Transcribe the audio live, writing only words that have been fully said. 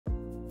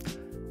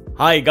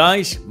Hi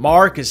guys,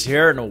 Mark is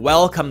here and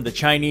welcome to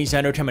Chinese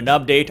Entertainment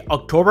Update,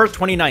 October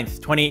 29th,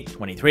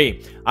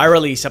 2023. I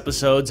release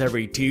episodes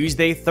every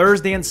Tuesday,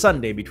 Thursday, and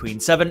Sunday between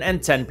 7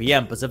 and 10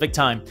 p.m. Pacific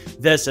Time.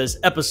 This is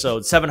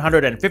episode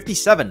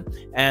 757,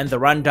 and the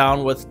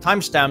rundown with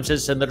timestamps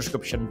is in the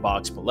description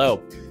box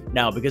below.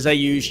 Now, because I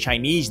use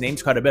Chinese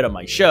names quite a bit on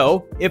my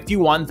show, if you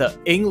want the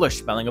English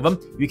spelling of them,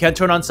 you can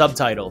turn on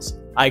subtitles.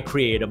 I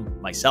create them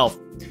myself.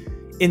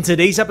 In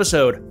today's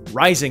episode,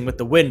 Rising with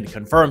the Wind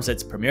confirms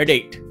its premiere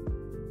date.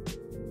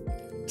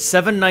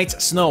 7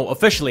 Nights Snow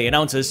officially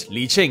announces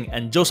Li Qing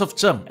and Joseph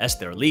Zheng as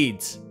their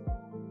leads.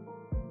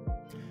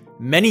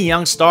 Many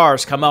young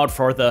stars come out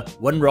for the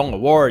Wenrong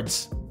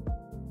Awards.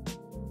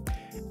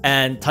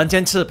 And Tan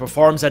Jianci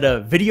performs at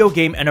a video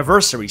game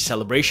anniversary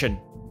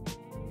celebration.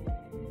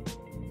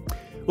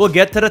 We'll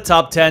get to the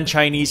top 10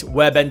 Chinese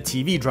web and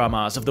TV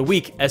dramas of the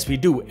week as we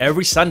do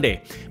every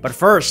Sunday. But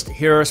first,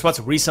 here's what's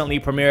recently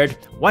premiered,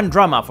 one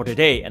drama for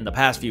today and the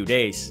past few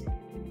days.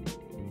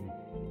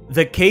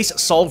 The Case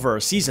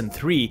Solver Season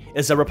 3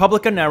 is a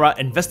Republican-era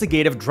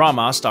investigative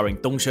drama starring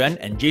Dong Xuan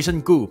and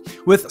Jason Gu,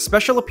 with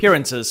special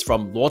appearances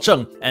from Luo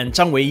Zheng and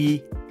Zhang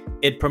Weiyi.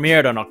 It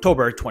premiered on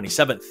October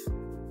 27th.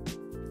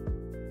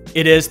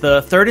 It is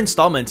the third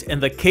installment in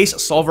the Case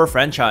Solver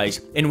franchise,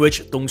 in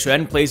which Dong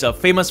Xuan plays a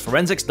famous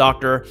forensics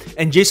doctor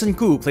and Jason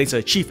Gu plays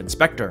a chief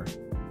inspector.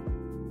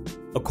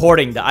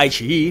 According to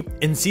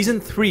iQIYI, in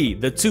Season 3,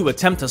 the two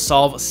attempt to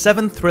solve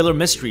 7 thriller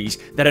mysteries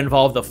that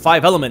involve the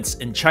 5 elements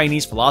in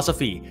Chinese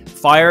philosophy: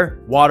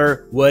 fire,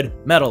 water, wood,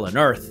 metal, and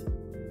earth.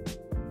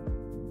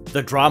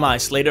 The drama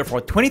is slated for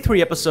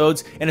 23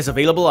 episodes and is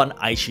available on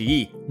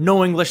iQIYI,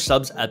 no English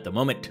subs at the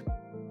moment.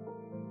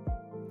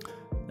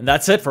 And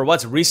that's it for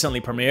what's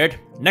recently premiered.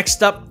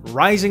 Next up,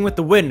 Rising with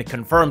the Wind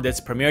confirmed its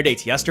premiere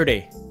date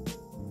yesterday.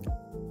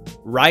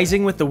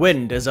 Rising with the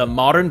Wind is a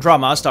modern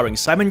drama starring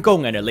Simon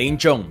Gong and Elaine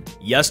Zhong.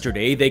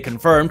 Yesterday, they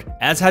confirmed,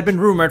 as had been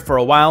rumored for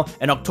a while,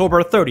 an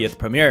October 30th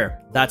premiere.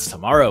 That's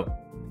tomorrow.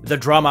 The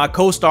drama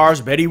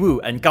co-stars Betty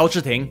Wu and Gao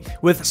Zhiting,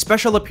 with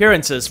special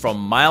appearances from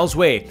Miles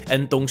Wei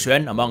and Dong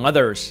Xuan, among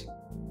others.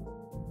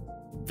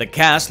 The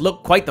cast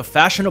look quite the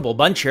fashionable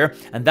bunch here,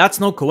 and that's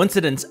no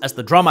coincidence as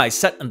the drama is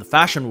set in the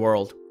fashion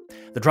world.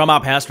 The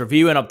drama passed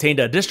review and obtained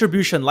a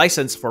distribution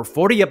license for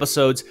 40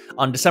 episodes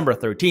on December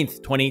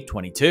 13th,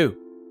 2022.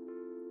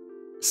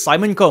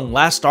 Simon Gong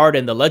last starred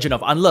in The Legend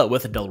of Anle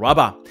with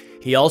Dilraba.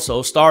 He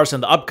also stars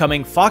in the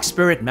upcoming Fox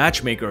Spirit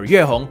Matchmaker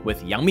Yue Hong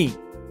with Yang Mi.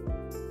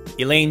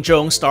 Elaine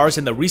Zhong stars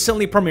in the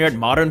recently premiered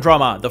modern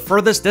drama The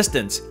Furthest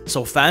Distance,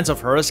 so fans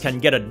of hers can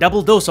get a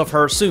double dose of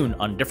her soon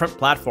on different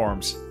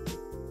platforms.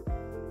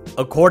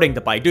 According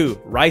to Baidu,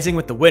 Rising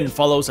with the Wind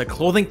follows a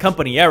clothing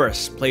company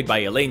heiress, played by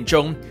Elaine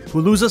Zhong,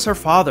 who loses her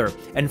father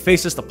and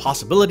faces the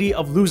possibility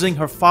of losing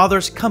her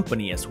father's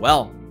company as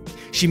well.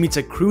 She meets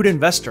a crude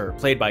investor,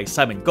 played by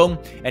Simon Gong,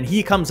 and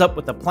he comes up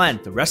with a plan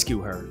to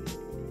rescue her.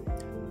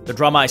 The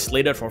drama is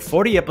slated for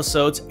 40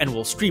 episodes and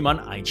will stream on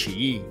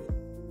iQIYI.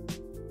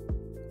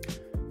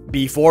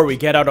 Before we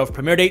get out of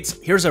premiere dates,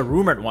 here's a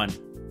rumored one.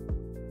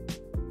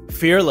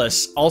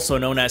 Fearless, also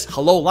known as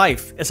Hello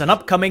Life, is an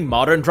upcoming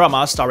modern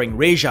drama starring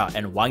Reija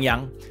and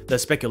Wang. The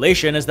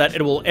speculation is that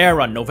it will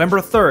air on November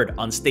 3rd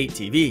on State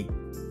TV.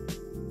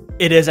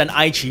 It is an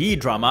iQIYI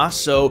drama,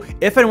 so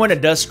if and when it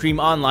does stream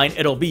online,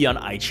 it'll be on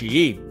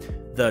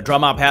iQIYI. The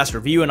drama passed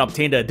review and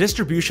obtained a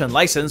distribution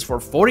license for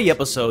 40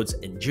 episodes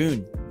in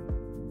June.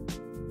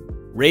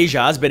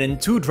 Reija has been in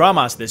 2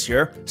 dramas this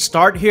year,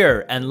 Start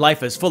Here and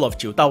Life is Full of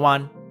Jiu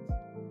Dawan.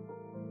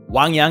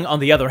 Wang, on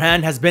the other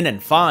hand, has been in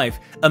 5,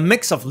 a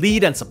mix of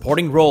lead and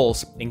supporting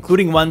roles,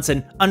 including ones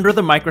in Under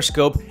the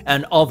Microscope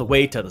and All the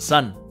Way to the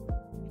Sun.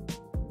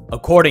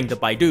 According to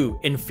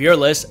Baidu, in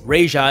Fearless,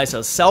 Reija is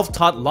a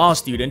self-taught law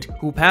student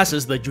who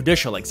passes the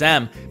judicial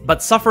exam,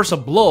 but suffers a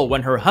blow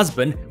when her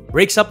husband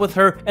breaks up with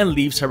her and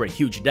leaves her a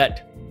huge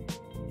debt.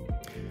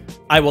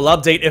 I will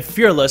update if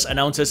Fearless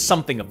announces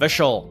something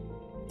official.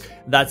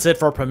 That's it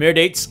for premiere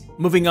dates.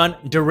 Moving on,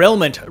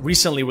 Derailment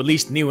recently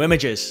released new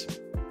images.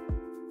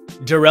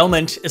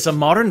 Derailment is a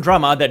modern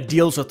drama that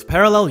deals with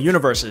parallel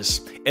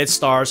universes. It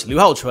stars Liu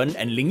Haochun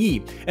and Ling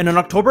Yi, and on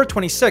October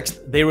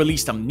 26th, they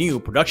released some new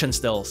production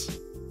stills.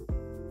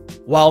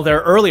 While their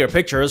earlier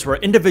pictures were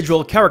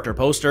individual character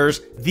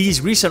posters,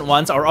 these recent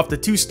ones are of the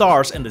 2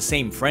 stars in the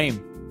same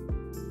frame.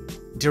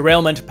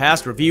 Derailment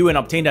passed review and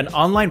obtained an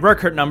online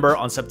record number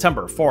on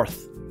September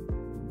 4th.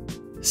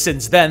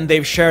 Since then,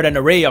 they've shared an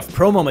array of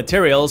promo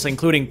materials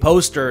including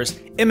posters,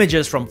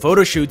 images from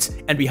photo shoots,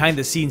 and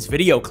behind-the-scenes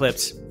video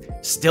clips.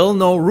 Still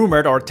no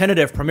rumored or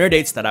tentative premiere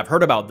dates that I've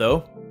heard about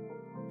though.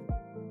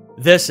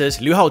 This is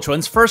Liu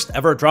Haochun's first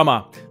ever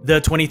drama. The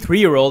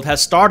 23-year-old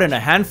has starred in a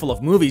handful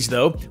of movies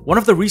though, one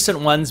of the recent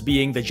ones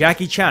being the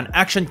Jackie Chan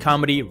action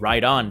comedy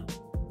Ride On.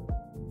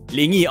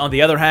 Ling Yi, on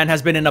the other hand,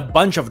 has been in a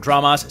bunch of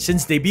dramas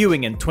since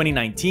debuting in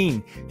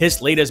 2019,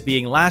 his latest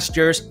being last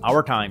year's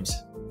Our Times.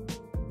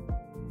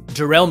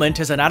 Derailment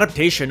is an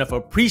adaptation of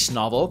a priest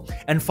novel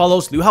and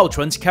follows Liu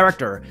Haochun's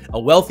character, a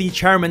wealthy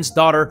chairman's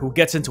daughter who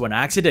gets into an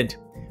accident.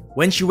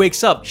 When she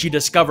wakes up, she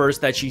discovers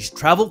that she's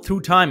traveled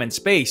through time and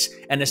space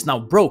and is now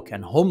broke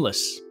and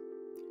homeless.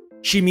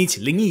 She meets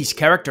Ling Yi's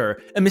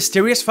character, a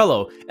mysterious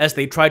fellow, as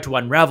they try to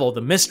unravel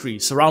the mystery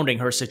surrounding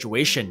her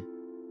situation.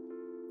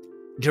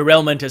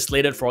 Derailment is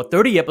slated for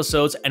 30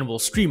 episodes and will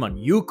stream on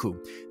Youku.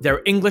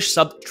 Their English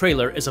subbed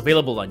trailer is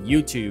available on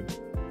YouTube.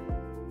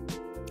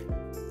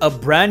 A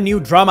brand new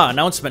drama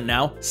announcement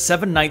now,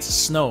 7 Nights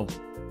Snow.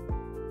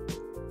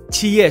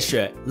 七夜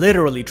雪,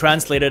 literally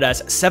translated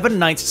as 7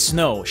 Nights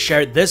Snow,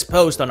 shared this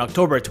post on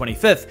October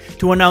 25th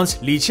to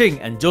announce Li Qing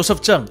and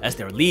Joseph Zheng as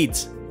their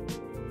leads.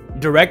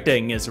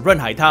 Directing is Ren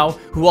Haitao,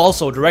 who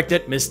also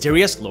directed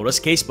Mysterious Lotus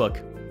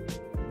Casebook.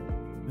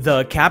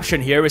 The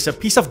caption here is a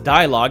piece of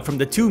dialogue from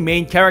the two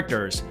main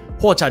characters.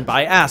 Huo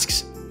Chanbai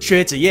asks,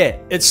 薛子夜,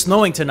 it's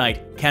snowing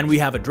tonight, can we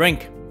have a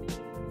drink?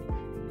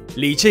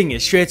 Li Qing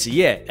is 薛子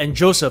夜and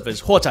Joseph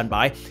is Huo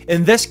Chanbai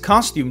in this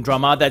costume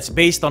drama that's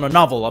based on a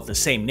novel of the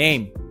same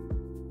name.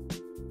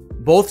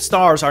 Both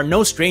stars are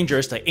no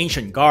strangers to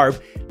ancient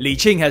garb. Li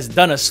Qing has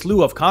done a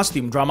slew of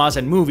costume dramas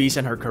and movies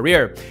in her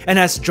career, and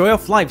has Joy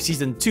of Life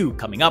Season 2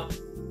 coming up.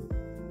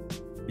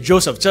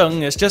 Joseph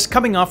Zheng is just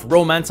coming off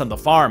Romance on the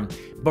Farm.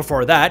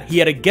 Before that, he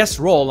had a guest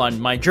role on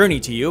My Journey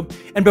to You,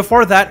 and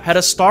before that had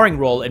a starring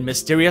role in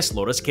Mysterious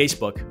Lotus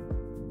Casebook.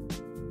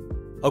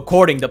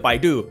 According to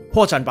Baidu,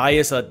 Huo Chanbai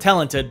is a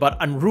talented but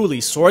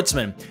unruly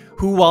swordsman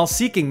who, while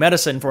seeking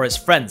medicine for his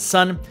friend's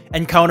son,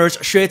 encounters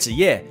Xue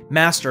Ziye,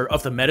 master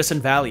of the Medicine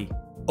Valley.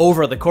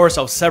 Over the course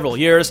of several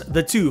years,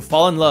 the two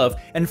fall in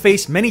love and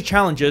face many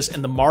challenges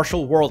in the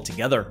martial world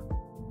together.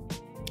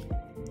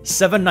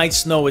 7 Nights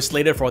Snow is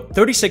slated for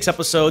 36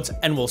 episodes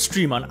and will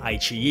stream on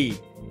iQIYI.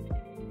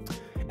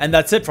 And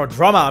that's it for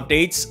drama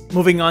updates.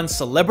 Moving on,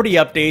 celebrity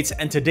updates,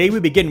 and today we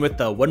begin with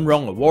the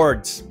Wenrong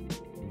Awards.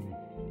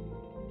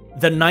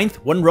 The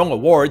 9th Wenrong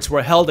Awards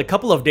were held a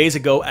couple of days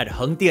ago at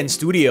Hengdian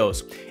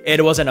Studios.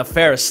 It was an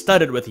affair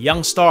studded with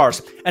young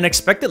stars, and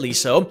expectedly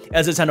so,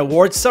 as it's an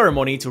awards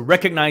ceremony to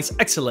recognize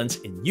excellence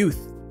in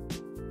youth.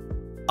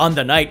 On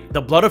the night,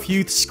 the Blood of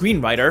Youth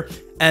screenwriter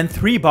and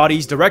Three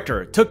Bodies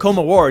director took home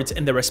awards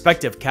in their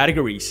respective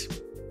categories.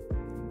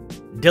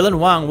 Dylan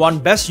Wang won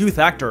Best Youth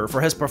Actor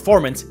for his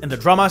performance in the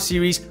drama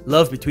series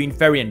Love Between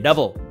Fairy and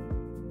Devil.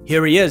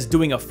 Here he is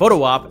doing a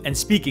photo op and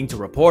speaking to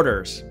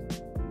reporters.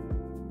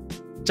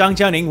 Zhang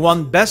Jianing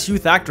won Best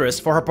Youth Actress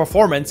for her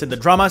performance in the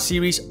drama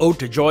series Ode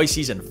to Joy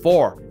Season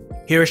 4.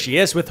 Here she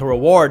is with her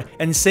award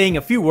and saying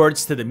a few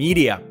words to the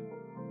media.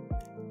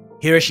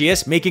 Here she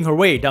is making her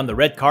way down the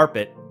red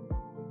carpet.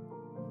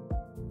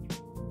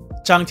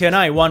 Zhang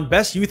Tian'ai won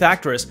Best Youth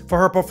Actress for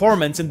her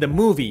performance in the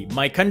movie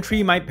My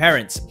Country, My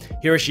Parents.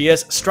 Here she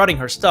is strutting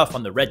her stuff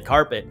on the red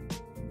carpet.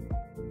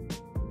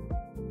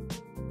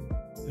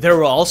 There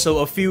were also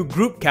a few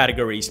group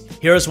categories.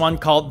 Here's one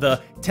called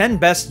the 10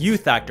 Best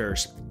Youth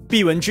Actors.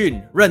 毕文俊、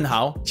任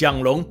豪、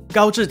蒋龙、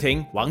高志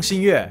廷、王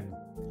新月、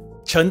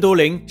陈都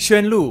灵、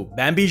宣璐、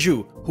Bambi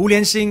Zhu、胡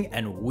连星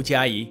and Wu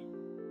Jiayi.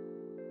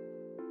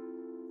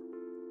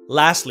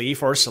 Lastly,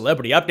 for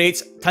celebrity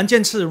updates, Tan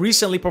Jianci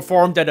recently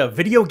performed at a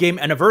video game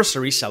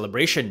anniversary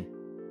celebration.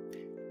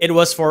 It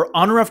was for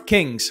Honor of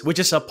Kings, which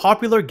is a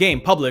popular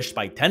game published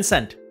by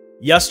Tencent.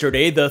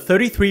 Yesterday, the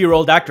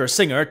 33-year-old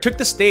actor-singer took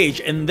the stage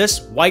in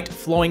this white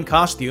flowing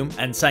costume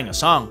and sang a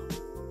song.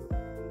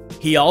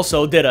 He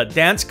also did a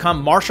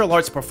dance-cum martial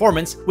arts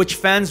performance which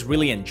fans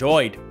really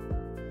enjoyed.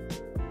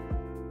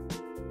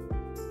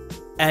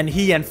 And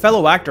he and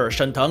fellow actor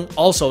Shen Teng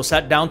also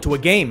sat down to a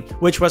game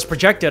which was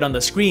projected on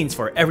the screens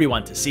for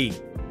everyone to see.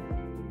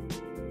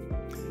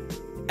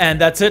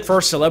 And that's it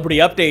for celebrity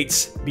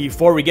updates.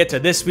 Before we get to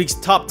this week's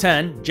top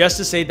 10, just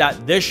to say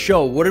that this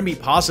show wouldn't be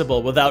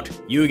possible without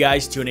you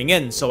guys tuning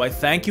in, so I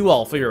thank you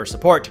all for your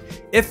support.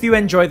 If you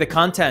enjoy the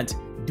content,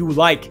 do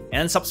like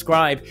and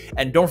subscribe,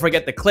 and don't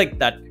forget to click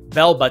that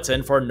bell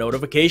button for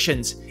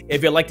notifications.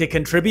 If you'd like to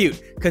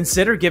contribute,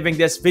 consider giving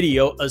this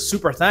video a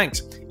super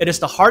thanks. It is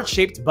the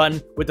heart-shaped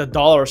button with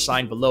the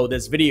 $sign below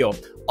this video.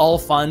 All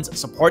funds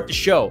support the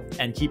show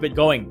and keep it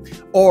going.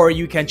 Or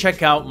you can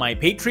check out my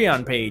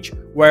Patreon page,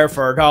 where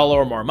for $1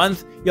 or more a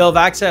month, you'll have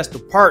access to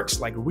perks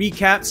like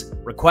recaps,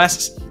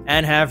 requests,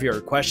 and have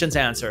your questions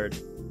answered.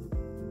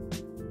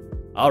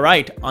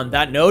 Alright, on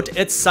that note,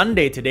 it's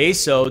Sunday today,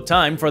 so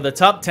time for the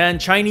top 10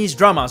 Chinese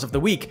dramas of the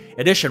week,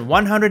 edition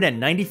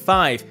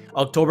 195,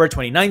 October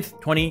 29th,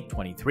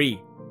 2023.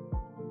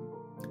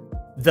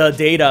 The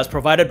data is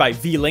provided by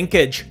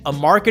V-Linkage, a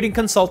marketing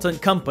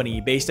consultant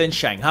company based in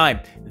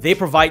Shanghai. They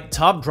provide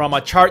top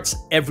drama charts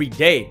every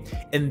day.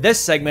 In this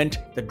segment,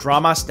 the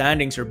drama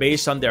standings are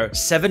based on their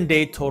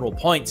 7-day total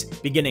points,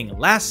 beginning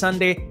last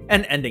Sunday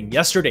and ending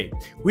yesterday.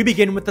 We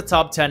begin with the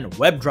top 10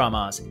 web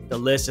dramas. The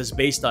list is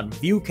based on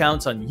view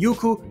counts on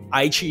Youku,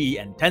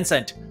 iQIYI, and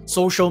Tencent,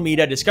 social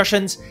media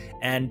discussions,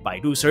 and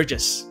Baidu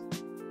searches.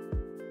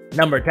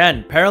 Number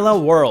 10,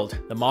 Parallel World.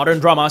 The modern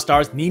drama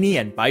stars Nini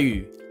and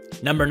Baiyu.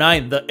 Number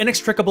 9, The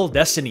Inextricable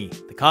Destiny.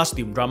 The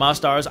costume drama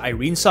stars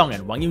Irene Song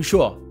and Wang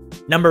Yushuo.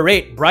 Number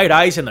 8, Bright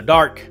Eyes in the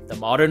Dark. The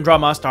modern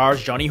drama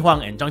stars Johnny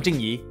Huang and Zhang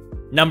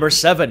Jingyi. Number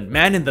 7,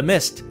 Man in the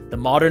Mist, the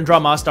modern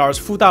drama stars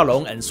Fu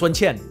Dalong and Sun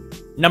Qian.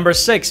 Number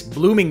 6,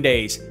 Blooming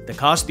Days, the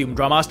costume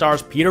drama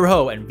stars Peter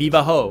Ho and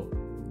Viva Ho.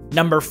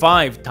 Number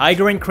 5,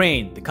 Tiger and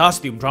Crane, the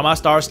costume drama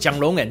stars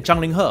Jiang Long and Zhang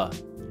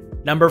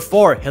Linghe. Number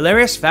 4,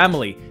 Hilarious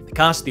Family, the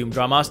costume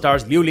drama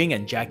stars Liu Ling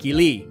and Jackie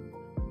Lee.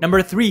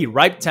 Number 3,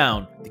 Ripe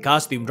Town, the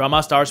costume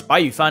drama stars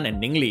Bai Yufan and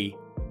Ning Li.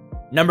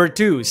 Number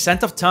 2,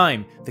 Scent of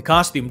Time, the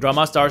costume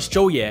drama stars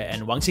Zhou Ye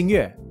and Wang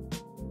Xingyue.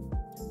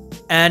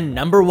 And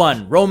number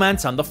 1,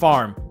 Romance on the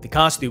Farm, the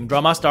costume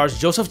drama stars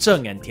Joseph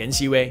Zeng and Tian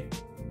Xiwei.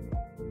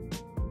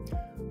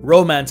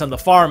 Romance on the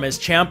Farm is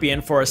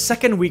champion for a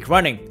second week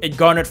running. It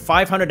garnered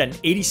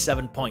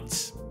 587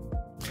 points.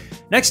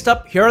 Next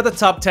up, here are the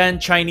top 10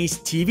 Chinese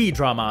TV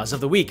dramas of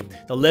the week.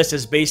 The list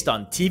is based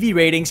on TV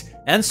ratings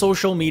and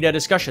social media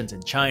discussions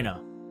in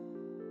China.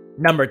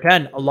 Number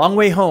 10, A Long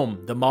Way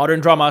Home, the modern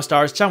drama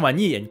stars Zhang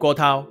Wanyi and Guo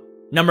Tao.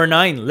 Number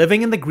 9,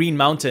 Living in the Green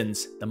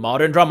Mountains, the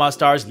modern drama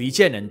stars Li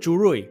Jian and Zhu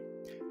Rui.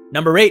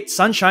 Number 8,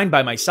 Sunshine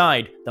by My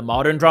Side, the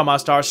modern drama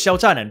stars Xiao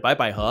Zhan and Bai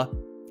Baihe.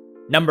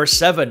 Number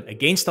 7,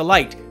 Against the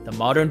Light, the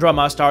modern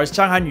drama stars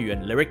Zhang Hanyu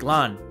and Lyric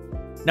Lan.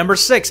 Number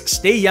 6,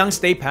 Stay Young,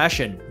 Stay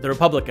Passion, the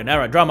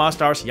Republican-era drama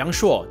stars Yang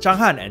Shuo, Zhang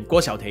Han and Guo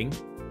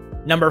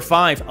Xiaoting. Number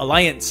 5,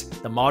 Alliance,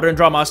 the modern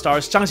drama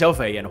stars Zhang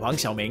Xiaofei and Huang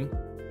Xiaoming.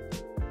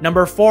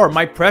 Number 4,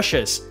 My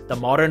Precious, the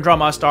modern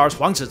drama stars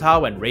Wang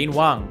Zitao and Rain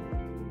Wang.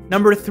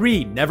 Number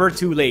 3, Never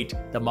Too Late,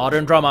 the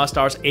modern drama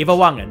stars Ava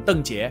Wang and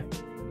Deng Jie.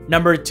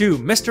 Number 2,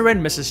 Mr. and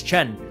Mrs.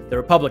 Chen, the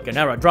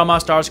Republican-era drama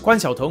stars Guan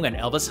Xiaotong and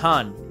Elvis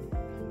Han.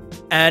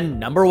 And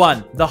number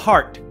 1, The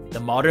Heart, the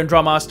modern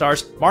drama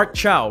stars Mark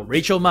Chow,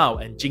 Rachel Mao,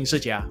 and Jing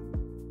Sijia.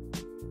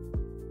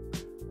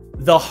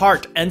 The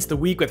Heart ends the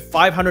week with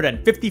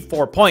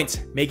 554 points,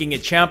 making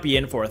it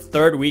champion for a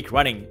third week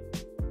running.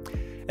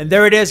 And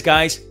there it is,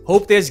 guys.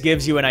 Hope this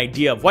gives you an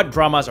idea of what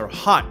dramas are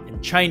hot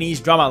in Chinese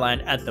drama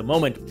land at the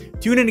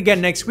moment. Tune in again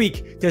next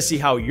week to see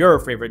how your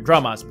favorite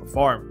dramas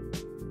perform.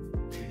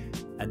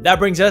 And that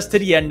brings us to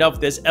the end of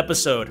this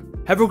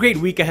episode. Have a great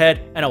week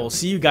ahead, and I will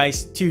see you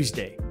guys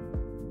Tuesday.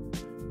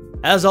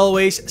 As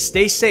always,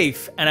 stay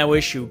safe, and I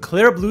wish you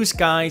clear blue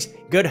skies,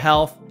 good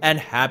health, and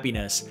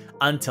happiness.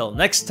 Until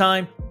next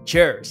time,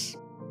 cheers!